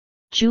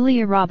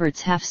Julia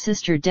Roberts'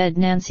 half-sister dead.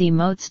 Nancy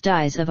Motes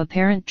dies of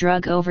apparent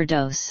drug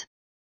overdose.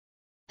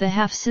 The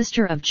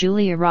half-sister of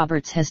Julia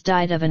Roberts has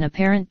died of an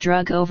apparent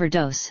drug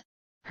overdose,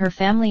 her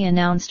family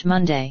announced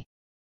Monday.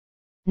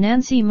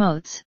 Nancy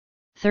Motes,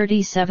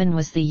 37,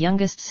 was the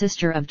youngest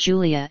sister of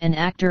Julia and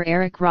actor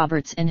Eric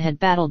Roberts and had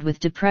battled with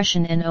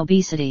depression and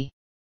obesity.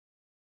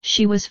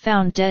 She was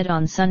found dead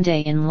on Sunday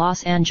in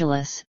Los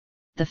Angeles,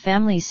 the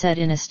family said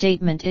in a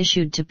statement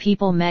issued to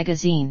People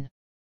magazine.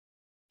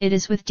 It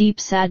is with deep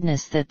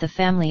sadness that the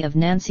family of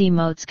Nancy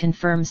Motes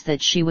confirms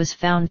that she was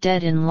found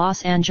dead in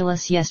Los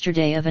Angeles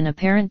yesterday of an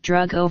apparent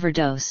drug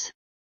overdose.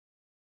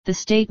 The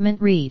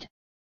statement read,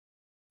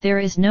 "There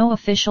is no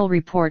official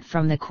report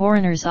from the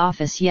coroner's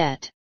office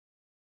yet.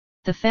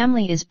 The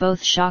family is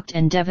both shocked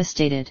and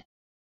devastated."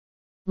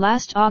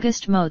 Last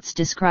August, Motes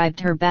described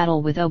her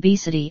battle with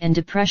obesity and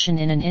depression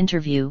in an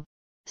interview,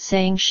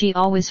 saying she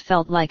always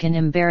felt like an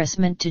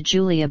embarrassment to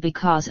Julia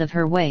because of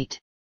her weight.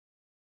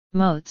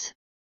 Motes,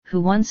 who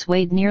once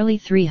weighed nearly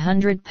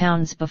 300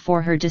 pounds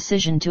before her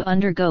decision to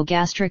undergo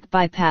gastric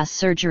bypass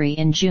surgery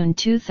in June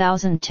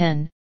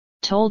 2010,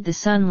 told The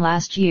Sun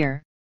last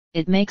year,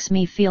 "It makes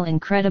me feel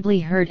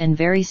incredibly hurt and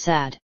very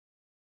sad."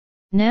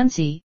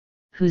 Nancy,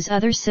 whose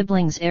other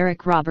siblings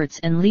Eric Roberts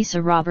and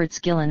Lisa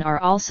Roberts-Gillen are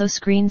also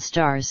screen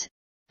stars,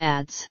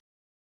 adds,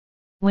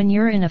 "When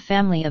you're in a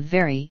family of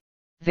very,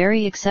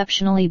 very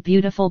exceptionally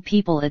beautiful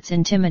people, it's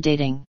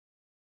intimidating.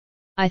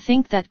 I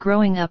think that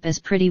growing up as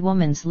Pretty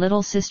Woman's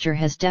little sister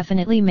has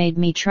definitely made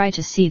me try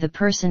to see the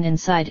person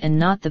inside and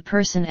not the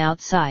person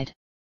outside.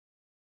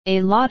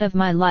 A lot of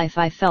my life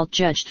I felt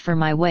judged for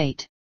my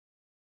weight."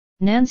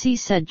 Nancy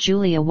said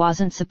Julia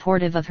wasn't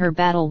supportive of her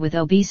battle with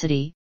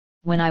obesity.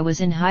 "When I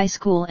was in high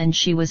school and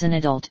she was an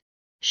adult,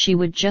 she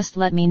would just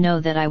let me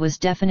know that I was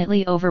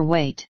definitely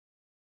overweight.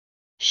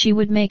 She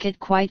would make it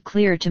quite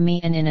clear to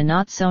me, and in a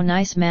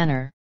not-so-nice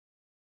manner."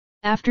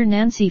 After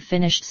Nancy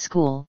finished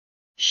school,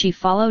 she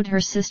followed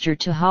her sister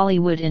to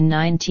Hollywood in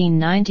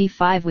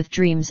 1995 with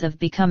dreams of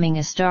becoming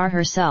a star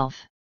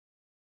herself.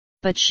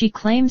 But she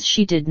claims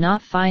she did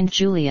not find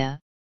Julia,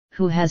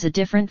 who has a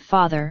different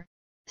father,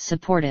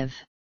 supportive.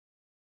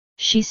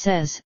 She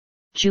says,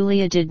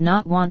 "Julia did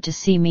not want to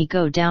see me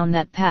go down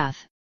that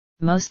path,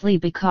 mostly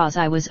because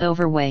I was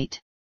overweight.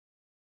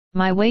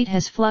 My weight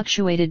has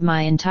fluctuated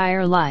my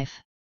entire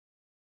life.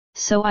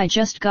 So I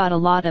just got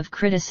a lot of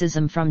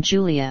criticism from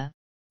Julia,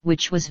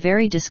 which was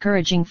very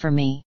discouraging for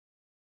me.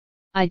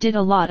 I did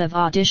a lot of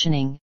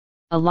auditioning,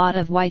 a lot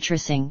of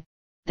waitressing,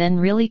 then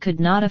really could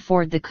not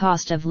afford the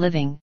cost of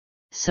living,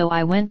 so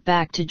I went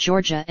back to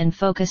Georgia and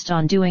focused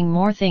on doing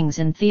more things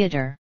in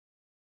theater."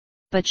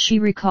 But she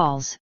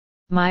recalls,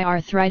 "My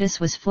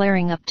arthritis was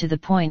flaring up to the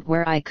point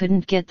where I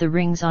couldn't get the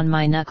rings on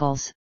my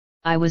knuckles.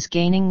 I was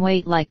gaining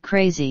weight like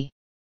crazy.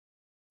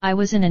 I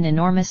was in an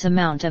enormous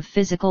amount of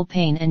physical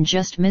pain and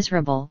just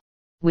miserable,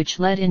 which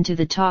led into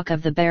the talk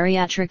of the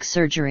bariatric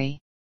surgery."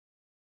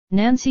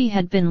 Nancy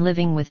had been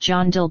living with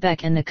John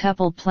Dilbeck and the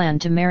couple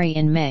planned to marry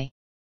in May.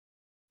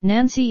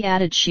 Nancy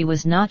added she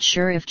was not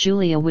sure if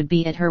Julia would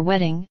be at her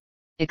wedding,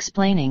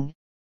 explaining,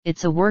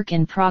 "It's a work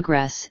in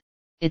progress,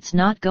 it's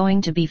not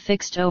going to be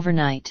fixed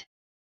overnight.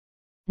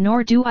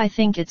 Nor do I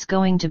think it's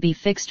going to be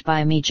fixed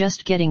by me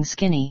just getting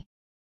skinny.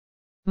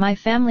 My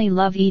family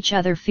love each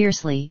other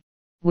fiercely,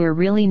 we're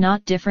really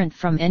not different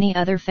from any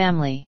other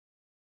family.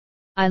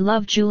 I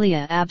love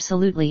Julia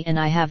absolutely, and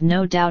I have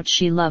no doubt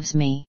she loves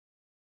me."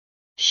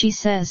 She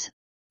says,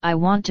 "I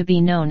want to be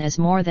known as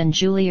more than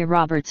Julia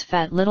Roberts'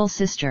 fat little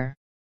sister."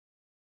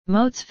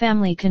 Motes'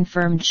 family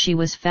confirmed she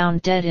was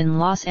found dead in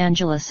Los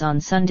Angeles on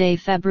Sunday,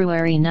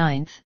 February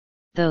 9,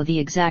 though the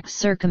exact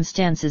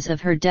circumstances of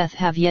her death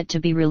have yet to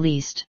be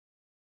released.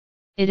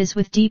 It is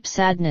with deep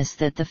sadness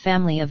that the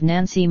family of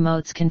Nancy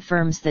Motes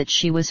confirms that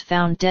she was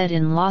found dead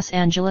in Los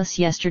Angeles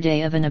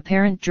yesterday of an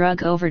apparent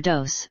drug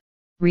overdose,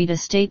 read a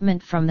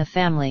statement from the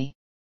family.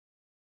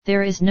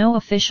 There is no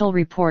official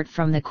report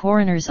from the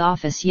coroner's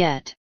office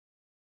yet.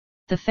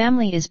 The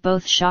family is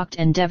both shocked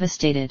and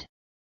devastated.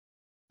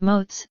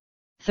 Motes,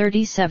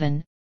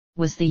 37,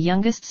 was the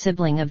youngest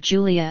sibling of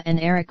Julia and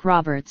Eric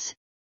Roberts,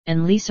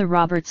 and Lisa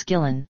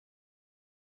Roberts-Gillen.